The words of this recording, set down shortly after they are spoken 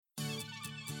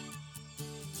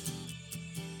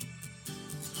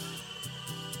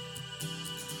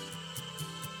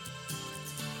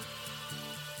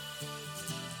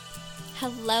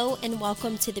Hello and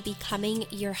welcome to the Becoming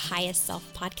Your Highest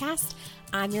Self podcast.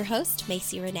 I'm your host,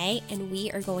 Macy Renee, and we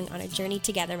are going on a journey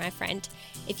together, my friend.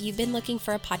 If you've been looking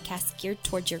for a podcast geared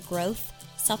towards your growth,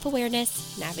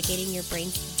 self-awareness, navigating your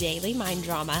brain's daily mind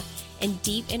drama, and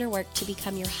deep inner work to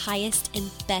become your highest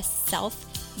and best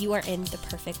self, you are in the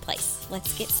perfect place.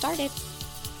 Let's get started.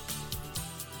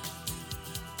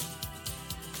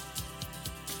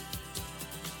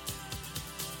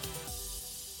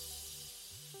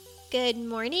 Good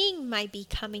morning, my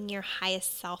Becoming Your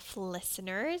Highest Self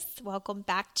listeners. Welcome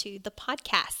back to the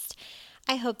podcast.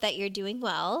 I hope that you're doing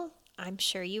well. I'm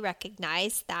sure you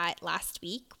recognize that last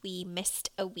week we missed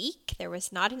a week. There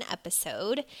was not an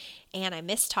episode, and I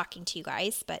missed talking to you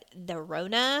guys, but the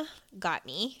Rona got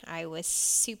me. I was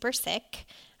super sick.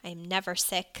 I'm never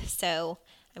sick, so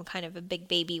I'm kind of a big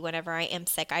baby whenever I am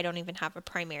sick. I don't even have a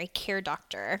primary care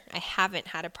doctor. I haven't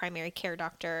had a primary care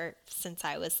doctor since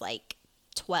I was like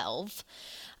 12.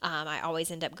 I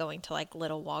always end up going to like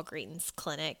little Walgreens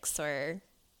clinics or,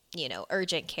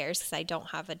 urgent cares because I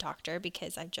don't have a doctor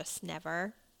because I just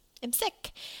never am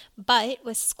sick. But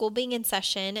with school being in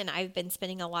session and I've been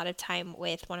spending a lot of time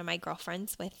with one of my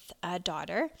girlfriends with a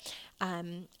daughter,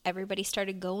 everybody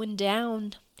started going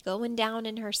down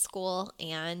in her school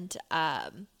and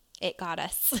it got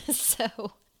us.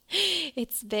 So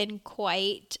it's been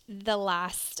quite the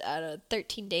last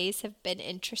 13 days have been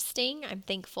interesting. I'm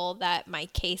thankful that my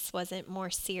case wasn't more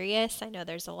serious. I know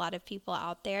there's a lot of people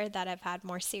out there that have had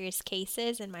more serious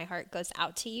cases, and my heart goes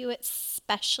out to you,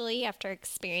 especially after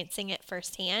experiencing it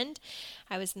firsthand.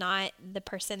 I was not the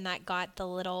person that got the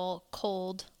little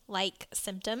cold-like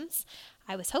symptoms.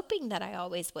 I was hoping that I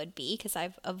always would be because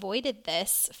I've avoided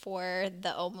this for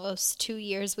the almost 2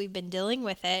 years we've been dealing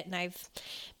with it, and I've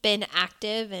been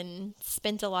active and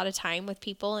spent a lot of time with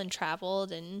people and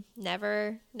traveled and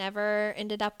never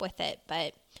ended up with it.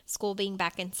 But school being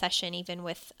back in session, even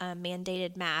with a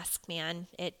mandated mask, man,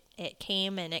 it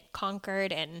came and it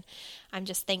conquered, and I'm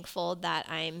just thankful that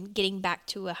I'm getting back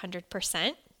to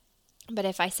 100%. But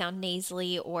if I sound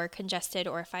nasally or congested,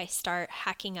 or if I start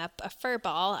hacking up a fur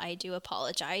ball, I do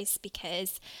apologize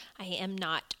because I am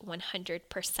not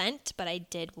 100%, but I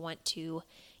did want to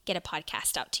get a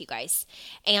podcast out to you guys.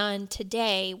 And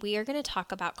today we are going to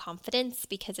talk about confidence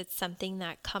because it's something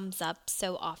that comes up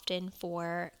so often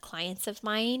for clients of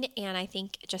mine. And I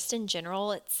think just in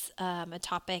general, it's a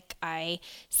topic I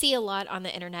see a lot on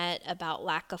the internet about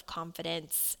lack of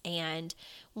confidence and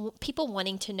people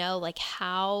wanting to know like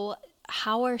how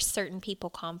are certain people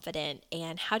confident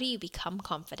and how do you become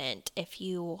confident if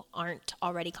you aren't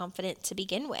already confident to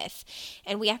begin with?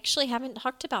 And we actually haven't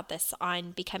talked about this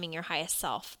on Becoming Your Highest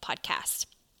Self podcast.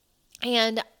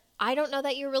 And I don't know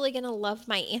that you're really going to love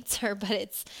my answer, but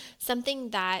it's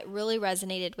something that really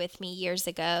resonated with me years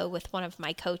ago with one of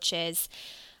my coaches.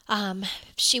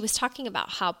 She was talking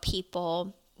about how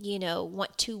people,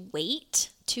 want to wait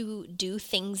to do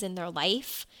things in their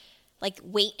life, like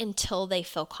wait until they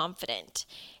feel confident.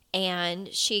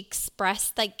 And she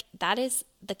expressed like that is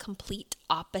the complete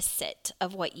opposite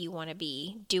of what you want to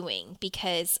be doing,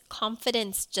 because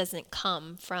confidence doesn't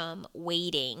come from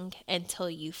waiting until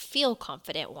you feel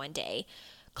confident one day.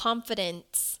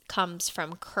 Confidence comes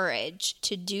from courage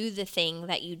to do the thing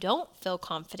that you don't feel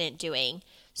confident doing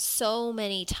so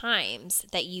many times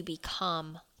that you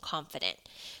become confident.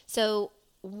 So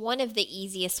one of the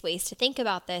easiest ways to think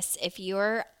about this, if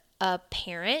you're a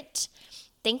parent,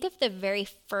 think of the very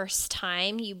first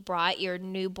time you brought your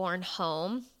newborn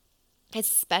home,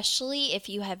 especially if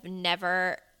you had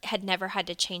never had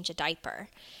to change a diaper.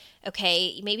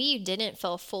 Okay, maybe you didn't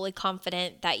feel fully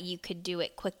confident that you could do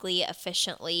it quickly,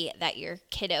 efficiently, that your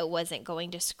kiddo wasn't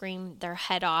going to scream their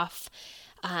head off.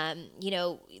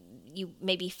 You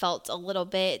maybe felt a little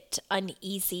bit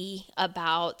uneasy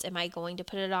about, am I going to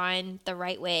put it on the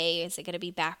right way? Is it going to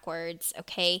be backwards?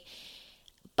 Okay.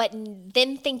 But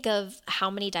then think of how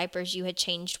many diapers you had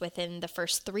changed within the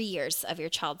first 3 years of your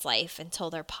child's life until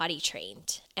they're potty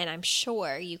trained. And I'm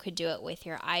sure you could do it with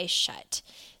your eyes shut.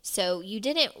 So you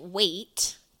didn't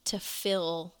wait to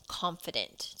feel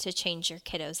confident to change your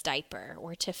kiddo's diaper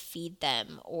or to feed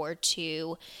them or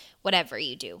to whatever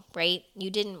you do, right? You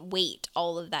didn't wait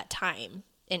all of that time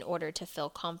in order to feel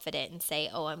confident and say,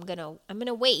 oh, I'm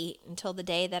gonna wait until the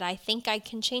day that I think I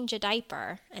can change a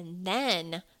diaper and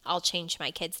then I'll change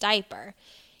my kid's diaper.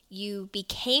 You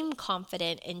became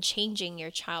confident in changing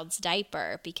your child's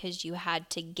diaper because you had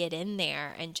to get in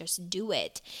there and just do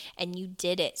it. And you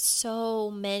did it so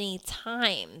many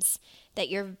times that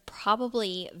you're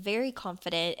probably very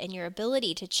confident in your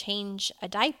ability to change a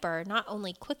diaper, not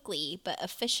only quickly, but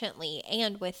efficiently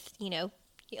and with,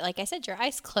 like I said, your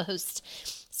eyes closed.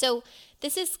 So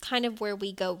this is kind of where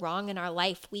we go wrong in our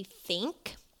life. We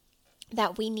think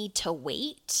that we need to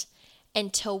wait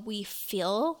until we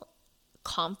feel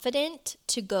confident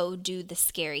to go do the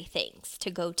scary things,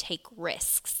 to go take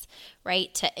risks,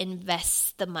 right? To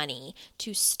invest the money,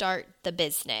 to start the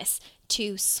business,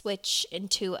 to switch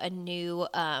into a new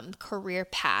career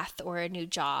path or a new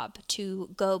job, to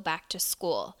go back to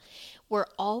school. We're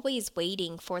always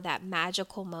waiting for that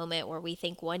magical moment where we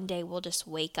think one day we'll just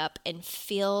wake up and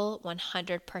feel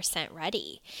 100%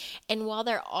 ready. And while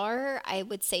there are, I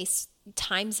would say,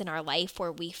 times in our life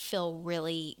where we feel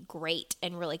really great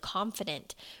and really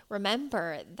confident,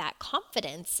 remember that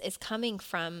confidence is coming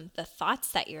from the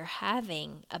thoughts that you're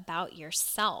having about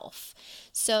yourself.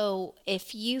 So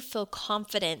if you feel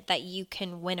confident that you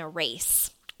can win a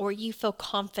race, or you feel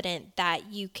confident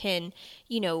that you can,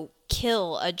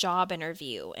 kill a job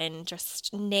interview and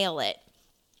just nail it,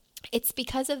 it's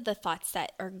because of the thoughts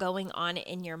that are going on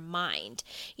in your mind.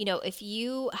 If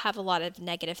you have a lot of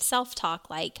negative self-talk,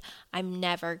 like, I'm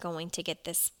never going to get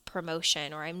this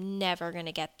promotion, or I'm never going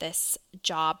to get this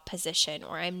job position,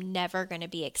 or I'm never going to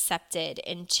be accepted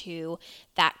into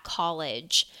that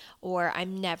college, or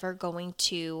I'm never going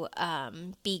to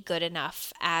be good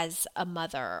enough as a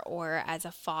mother or as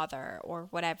a father or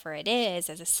whatever it is,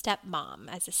 as a stepmom,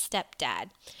 as a stepdad.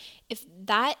 If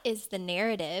that is the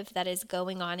narrative that is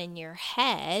going on in your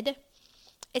head,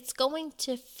 it's going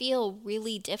to feel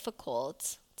really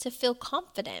difficult to feel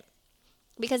confident,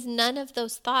 because none of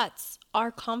those thoughts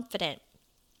are confident.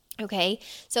 Okay?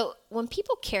 So when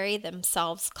people carry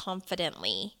themselves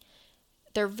confidently,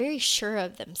 they're very sure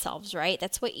of themselves, right?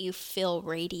 That's what you feel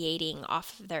radiating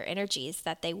off of their energies,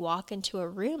 that they walk into a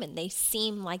room and they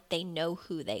seem like they know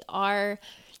who they are.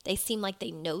 They seem like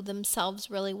they know themselves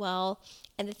really well.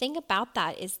 And the thing about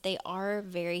that is they are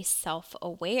very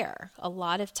self-aware. A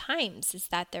lot of times is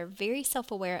that they're very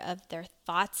self-aware of their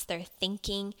thoughts, their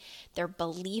thinking, their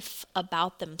belief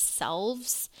about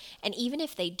themselves. And even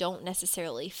if they don't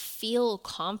necessarily feel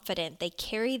confident, they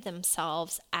carry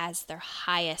themselves as their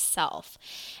highest self.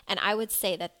 And I would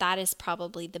say that that is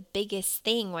probably the biggest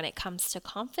thing when it comes to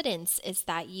confidence, is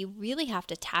that you really have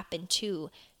to tap into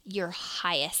your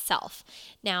highest self.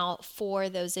 Now, for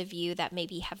those of you that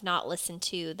maybe have not listened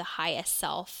to the highest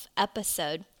self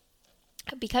episode,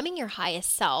 becoming your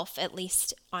highest self, at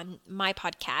least on my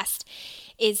podcast,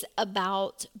 is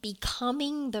about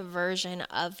becoming the version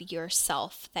of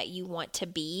yourself that you want to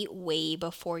be way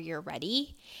before you're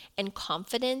ready. And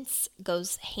confidence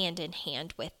goes hand in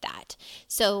hand with that.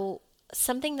 So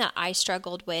something that I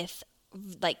struggled with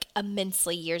like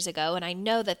immensely years ago, and I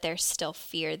know that there's still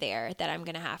fear there that I'm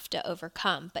going to have to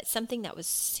overcome, but something that was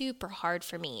super hard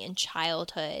for me in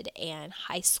childhood and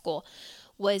high school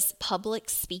was public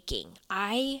speaking.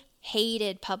 I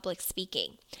hated public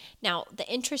speaking. Now, the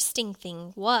interesting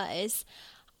thing was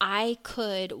I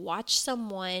could watch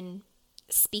someone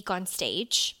speak on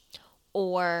stage,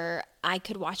 or I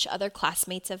could watch other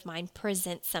classmates of mine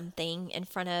present something in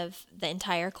front of the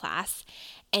entire class,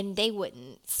 and they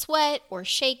wouldn't sweat or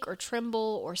shake or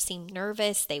tremble or seem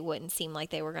nervous. They wouldn't seem like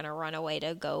they were going to run away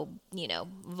to go,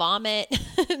 vomit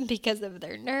because of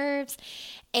their nerves.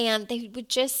 And they would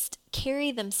just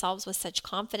carry themselves with such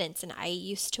confidence. And I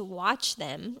used to watch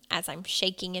them as I'm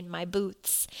shaking in my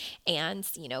boots and,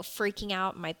 freaking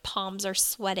out. My palms are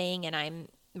sweating and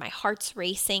my heart's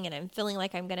racing and I'm feeling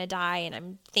like I'm going to die, and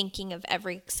I'm thinking of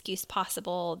every excuse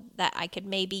possible that I could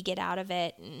maybe get out of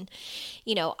it. And,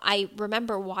 I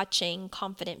remember watching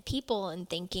confident people and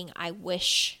thinking, I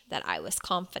wish that I was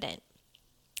confident.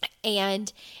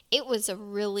 And it was a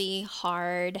really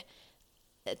hard,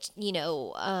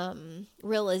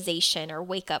 realization or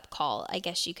wake up call, I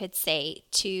guess you could say,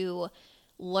 to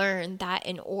learn that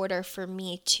in order for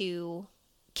me to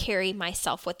carry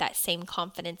myself with that same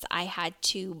confidence, I had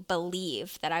to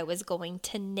believe that I was going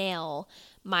to nail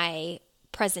my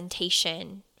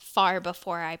presentation far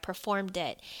before I performed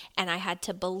it. And I had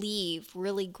to believe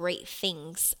really great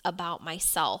things about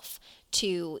myself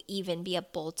to even be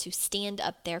able to stand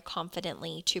up there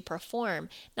confidently to perform.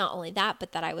 Not only that,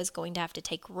 but that I was going to have to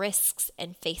take risks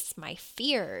and face my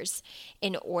fears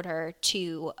in order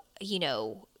to,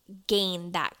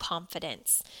 gain that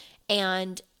confidence.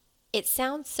 And it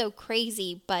sounds so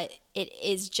crazy, but it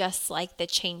is just like the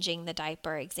changing the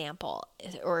diaper example,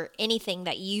 or anything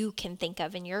that you can think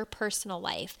of in your personal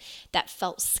life that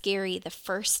felt scary the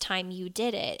first time you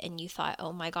did it and you thought,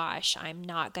 oh my gosh,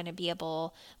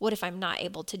 what if I'm not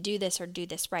able to do this or do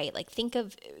this right? Like, think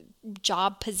of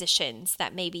job positions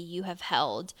that maybe you have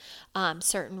held,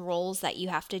 certain roles that you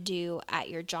have to do at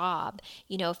your job.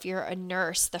 If you're a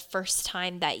nurse, the first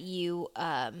time that you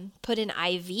put an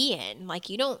IV in, like,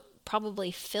 you don't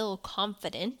probably feel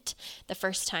confident the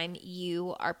first time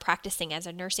you are practicing as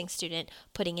a nursing student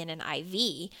putting in an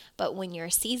IV. But when you're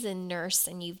a seasoned nurse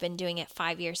and you've been doing it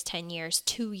 5 years, 10 years,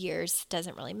 2 years,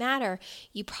 doesn't really matter,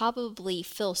 you probably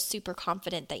feel super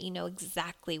confident that you know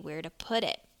exactly where to put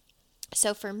it.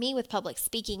 So for me with public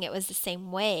speaking, it was the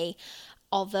same way.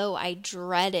 Although I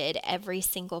dreaded every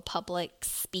single public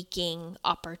speaking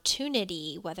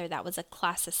opportunity, whether that was a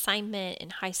class assignment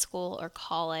in high school or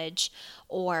college,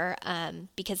 or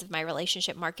because of my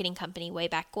relationship marketing company way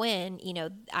back when,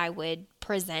 I would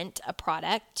present a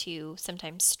product to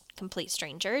sometimes complete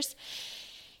strangers.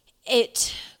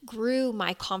 It grew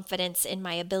my confidence in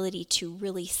my ability to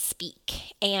really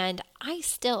speak. And I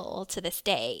still, to this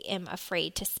day, am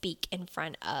afraid to speak in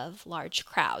front of large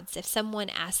crowds. If someone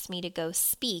asks me to go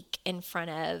speak in front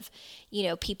of,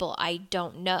 people I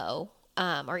don't know,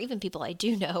 or even people I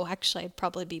do know, actually, I'd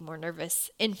probably be more nervous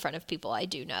in front of people I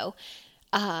do know.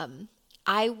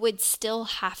 I would still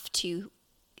have to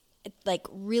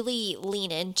really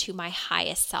lean into my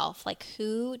highest self. Like,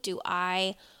 who do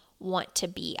I want to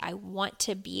be? I want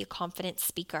to be a confident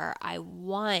speaker. I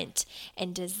want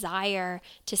and desire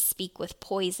to speak with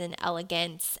poise and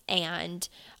elegance and,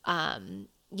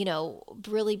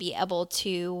 really be able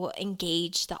to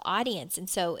engage the audience. And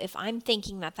so if I'm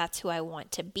thinking that that's who I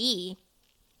want to be,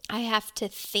 I have to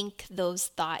think those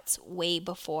thoughts way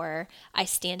before I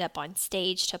stand up on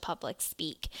stage to public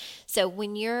speak. So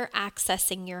when you're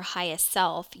accessing your highest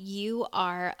self, you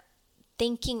are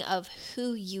thinking of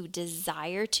who you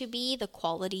desire to be, the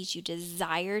qualities you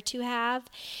desire to have,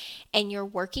 and you're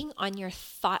working on your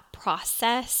thought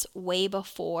process way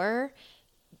before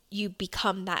you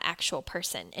become that actual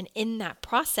person. And in that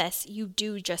process, you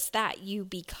do just that. You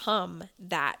become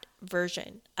that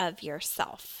version of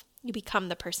yourself. You become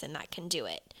the person that can do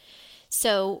it.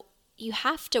 So you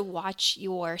have to watch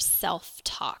your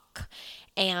self-talk,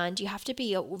 and you have to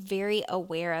be very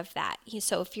aware of that.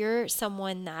 So if you're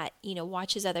someone that,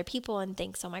 watches other people and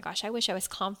thinks, oh my gosh, I wish I was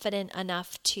confident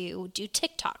enough to do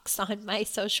TikToks on my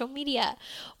social media,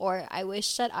 or I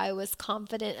wish that I was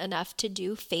confident enough to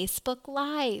do Facebook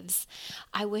Lives.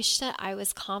 I wish that I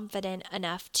was confident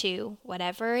enough to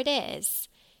whatever it is.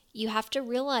 You have to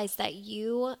realize that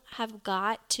you have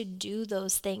got to do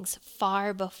those things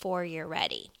far before you're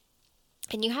ready.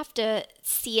 And you have to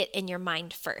see it in your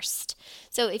mind first.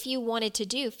 So if you wanted to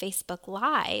do Facebook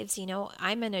Lives,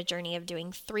 I'm in a journey of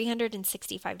doing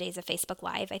 365 days of Facebook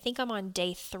Live. I think I'm on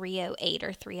day 308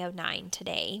 or 309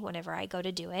 today, whenever I go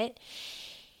to do it.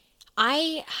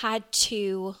 I had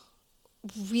to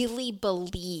really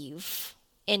believe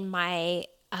in my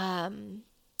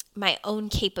my own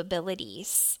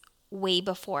capabilities way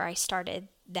before I started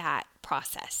that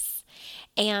process.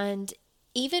 And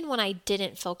even when I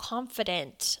didn't feel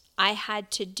confident, I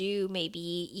had to do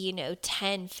maybe,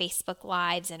 10 Facebook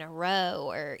Lives in a row,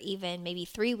 or even maybe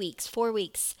 3 weeks, 4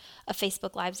 weeks of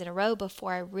Facebook Lives in a row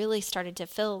before I really started to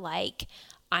feel like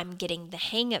I'm getting the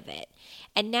hang of it.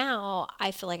 And now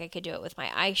I feel like I could do it with my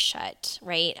eyes shut,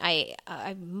 right?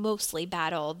 I mostly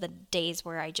battle the days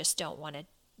where I just don't want to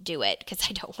do it because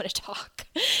I don't want to talk.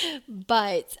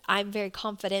 But I'm very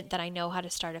confident that I know how to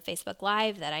start a Facebook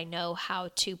Live, that I know how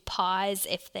to pause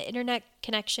if the internet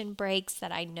connection breaks,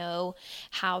 that I know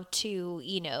how to,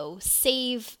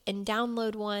 save and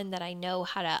download one, that I know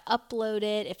how to upload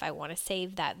it if I want to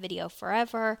save that video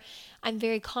forever. I'm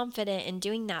very confident in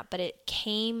doing that, but it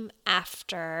came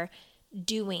after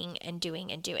doing and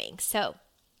doing and doing. So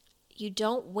you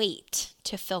don't wait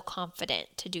to feel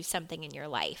confident to do something in your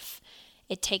life.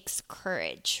 It takes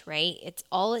courage, right?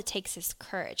 All it takes is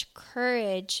courage.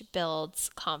 Courage builds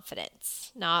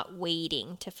confidence, not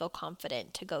waiting to feel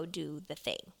confident to go do the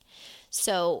thing.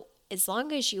 So as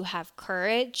long as you have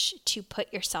courage to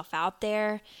put yourself out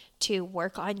there, to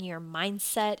work on your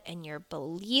mindset and your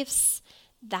beliefs,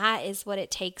 that is what it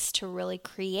takes to really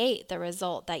create the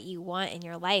result that you want in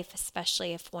your life,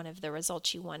 especially if one of the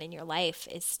results you want in your life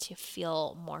is to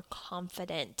feel more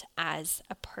confident as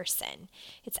a person.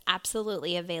 It's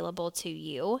absolutely available to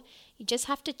you. You just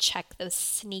have to check those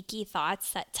sneaky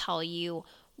thoughts that tell you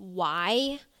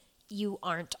why you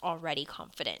aren't already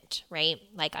confident, right?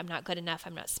 Like, I'm not good enough,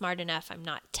 I'm not smart enough, I'm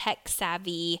not tech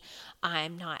savvy,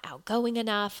 I'm not outgoing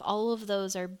enough. All of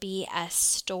those are BS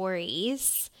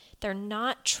stories. They're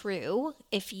not true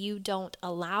if you don't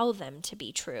allow them to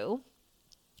be true.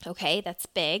 Okay, that's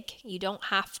big. You don't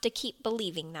have to keep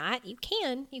believing that. You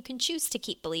can choose to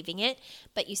keep believing it,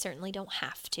 but you certainly don't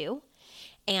have to.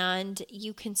 And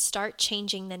you can start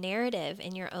changing the narrative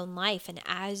in your own life. And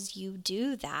as you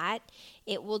do that,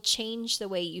 it will change the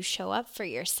way you show up for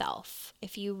yourself.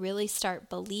 If you really start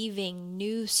believing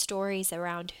new stories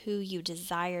around who you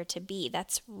desire to be,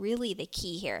 that's really the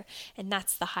key here. And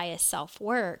that's the highest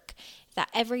self-work. That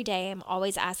every day I'm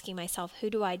always asking myself, who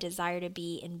do I desire to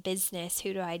be in business?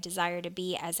 Who do I desire to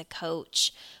be as a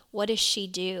coach? What does she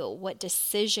do? What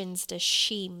decisions does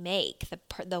she make?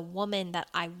 The woman that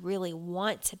I really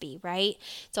want to be, right?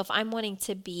 So if I'm wanting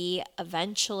to be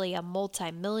eventually a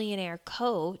multimillionaire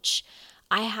coach,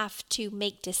 I have to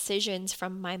make decisions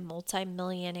from my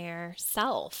multimillionaire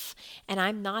self. And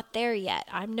I'm not there yet.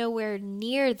 I'm nowhere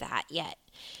near that yet.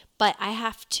 But I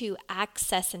have to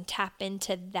access and tap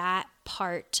into that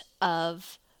part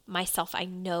of myself I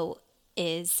know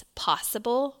is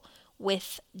possible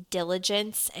with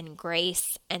diligence and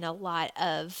grace and a lot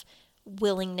of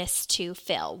willingness to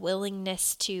feel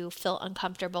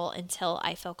uncomfortable until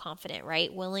I feel confident,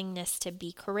 right? Willingness to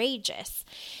be courageous.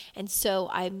 And so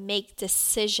I make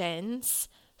decisions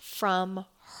from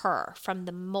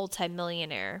the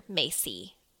multimillionaire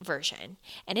Macy version.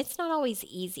 And it's not always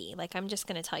easy. Like, I'm just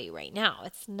going to tell you right now,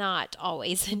 it's not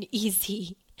always an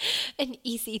easy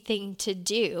thing to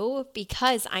do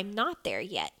because I'm not there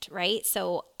yet, right?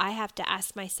 So I have to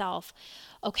ask myself,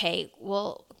 okay,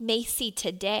 well, Macy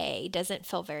today doesn't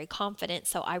feel very confident,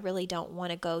 so I really don't want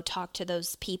to go talk to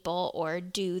those people or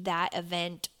do that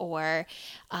event or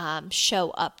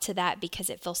show up to that because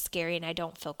it feels scary and I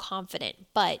don't feel confident.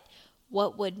 But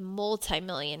what would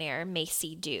multimillionaire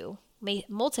Macy do?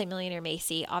 Multimillionaire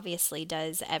Macy obviously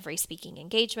does every speaking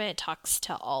engagement, talks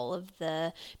to all of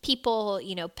the people,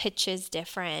 pitches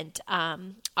different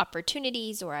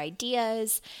opportunities or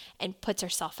ideas and puts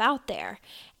herself out there.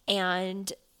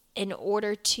 And in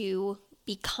order to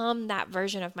become that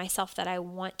version of myself that I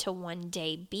want to one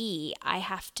day be, I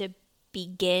have to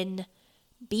begin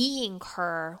being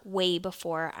her way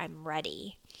before I'm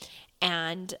ready.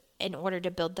 And in order to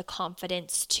build the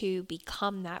confidence to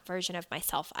become that version of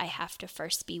myself, I have to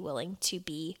first be willing to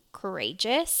be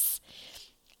courageous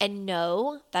and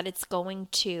know that it's going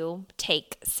to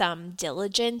take some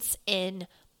diligence in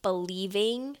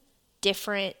believing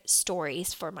different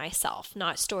stories for myself.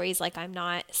 Not stories like I'm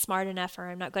not smart enough or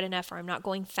I'm not good enough or I'm not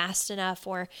going fast enough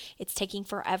or it's taking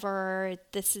forever or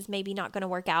this is maybe not going to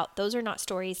work out. Those are not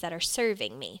stories that are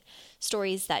serving me.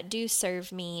 Stories that do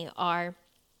serve me are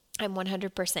I'm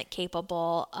 100%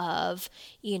 capable of,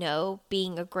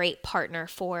 being a great partner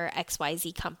for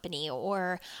XYZ company,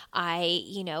 or I,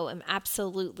 am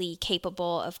absolutely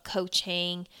capable of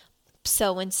coaching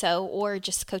so-and-so, or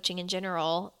just coaching in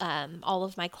general, all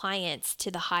of my clients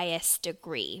to the highest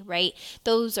degree, right?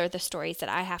 Those are the stories that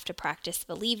I have to practice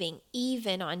believing,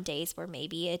 even on days where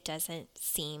maybe it doesn't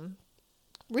seem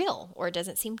real or it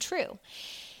doesn't seem true.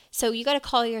 So you got to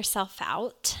call yourself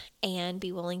out and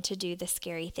be willing to do the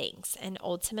scary things. And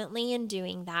ultimately in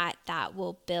doing that, that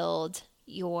will build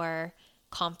your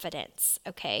confidence.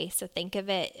 Okay. So think of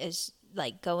it as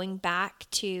like going back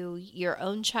to your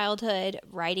own childhood,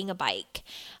 riding a bike,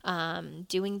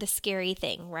 doing the scary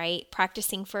thing, right?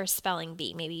 Practicing for a spelling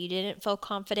bee. Maybe you didn't feel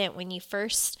confident when you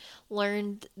first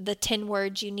learned the 10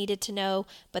 words you needed to know,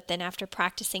 but then after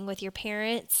practicing with your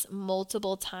parents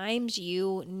multiple times,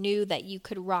 you knew that you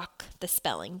could rock the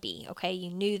spelling bee, okay? You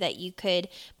knew that you could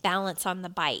balance on the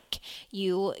bike.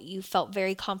 You felt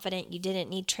very confident you didn't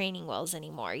need training wheels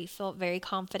anymore. You felt very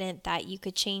confident that you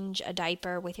could change a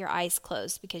diaper with your eyes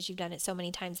closed because you've done it so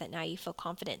many times that now you feel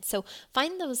confident. So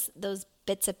find those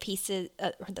pieces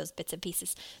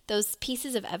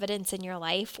of evidence in your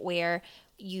life where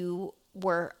you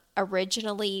were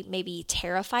originally maybe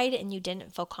terrified and you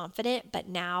didn't feel confident, but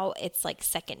now it's like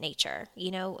second nature.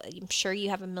 I'm sure you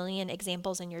have a million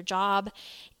examples in your job,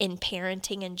 in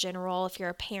parenting in general, if you're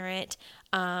a parent,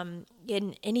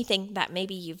 in anything that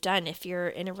maybe you've done. If you're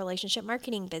in a relationship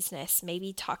marketing business,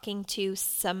 maybe talking to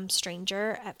some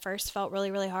stranger at first felt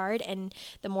really, really hard. And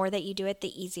the more that you do it,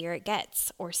 the easier it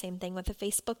gets. Or same thing with a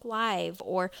Facebook Live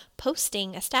or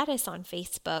posting a status on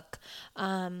Facebook.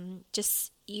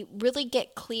 You really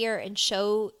get clear and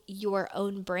show your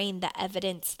own brain the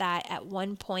evidence that at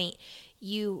one point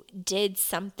you did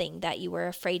something that you were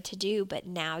afraid to do, but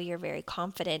now you're very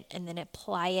confident, and then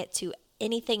apply it to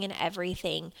anything and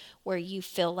everything where you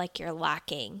feel like you're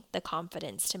lacking the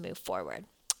confidence to move forward.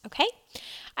 Okay?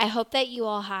 I hope that you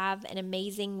all have an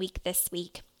amazing week this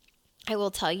week. I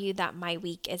will tell you that my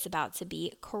week is about to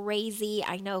be crazy.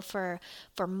 I know for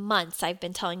months I've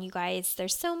been telling you guys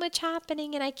there's so much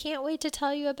happening and I can't wait to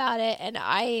tell you about it. And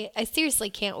I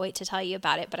seriously can't wait to tell you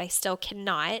about it, but I still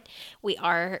cannot. We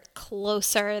are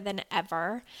closer than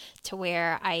ever to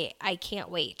where I can't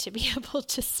wait to be able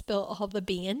to spill all the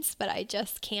beans, but I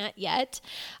just can't yet.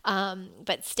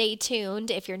 But stay tuned.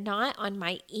 If you're not on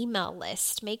my email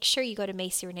list, make sure you go to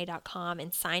MacyRenee.com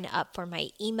and sign up for my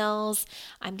emails.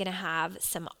 I'm going to have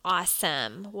some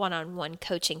awesome one-on-one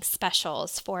coaching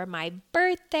specials for my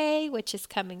birthday, which is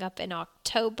coming up in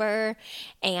October,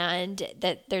 and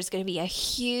that there's going to be a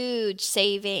huge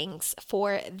savings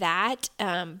for that,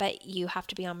 but you have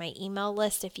to be on my email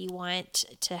list if you want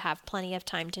to have plenty of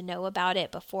time to know about it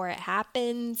before it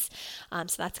happens.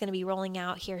 So that's going to be rolling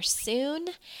out here soon,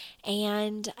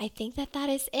 and I think that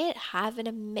is it. Have an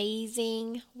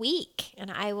amazing week,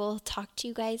 and I will talk to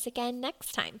you guys again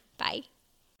next time. Bye.